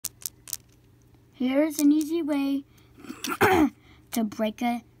Here's an easy way to break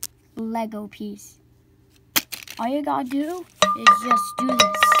a Lego piece. All you gotta do is just do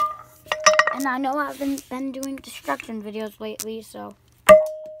this. And I know I haven't been doing destruction videos lately, so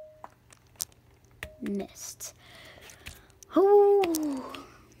missed. Ooh.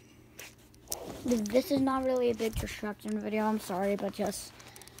 This is not really a big destruction video, I'm sorry, but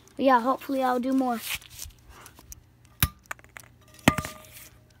yeah, hopefully I'll do more.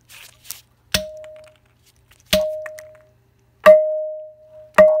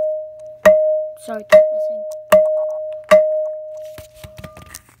 Sorry, keep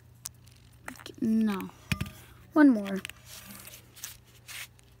missing. No. One more.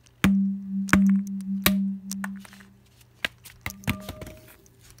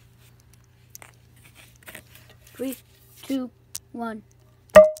 Three, two, one.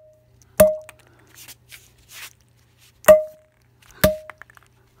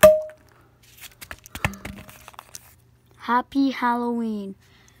 Happy Halloween.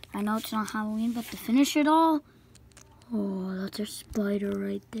 I know it's not Halloween, but to finish it all, oh, that's a spider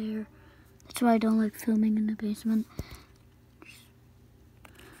right there. That's why I don't like filming in the basement.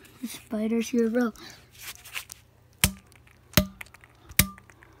 The spider's here, bro.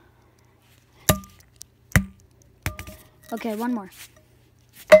 Okay, one more.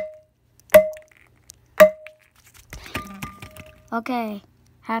 Okay,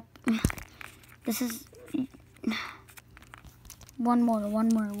 this is one more.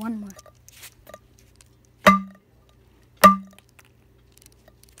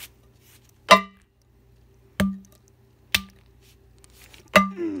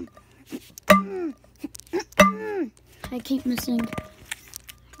 I keep missing.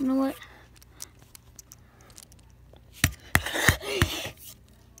 You know what?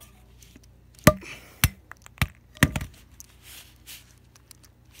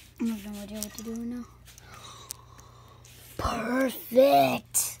 I have no idea what to do now.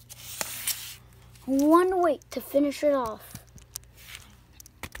 Perfect! One way to finish it off.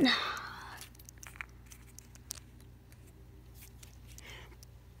 That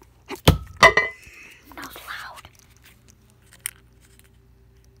was loud.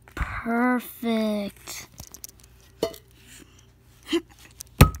 Perfect.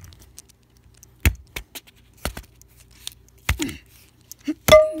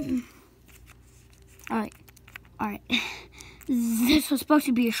 All right. This was supposed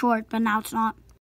to be a short, but now it's not.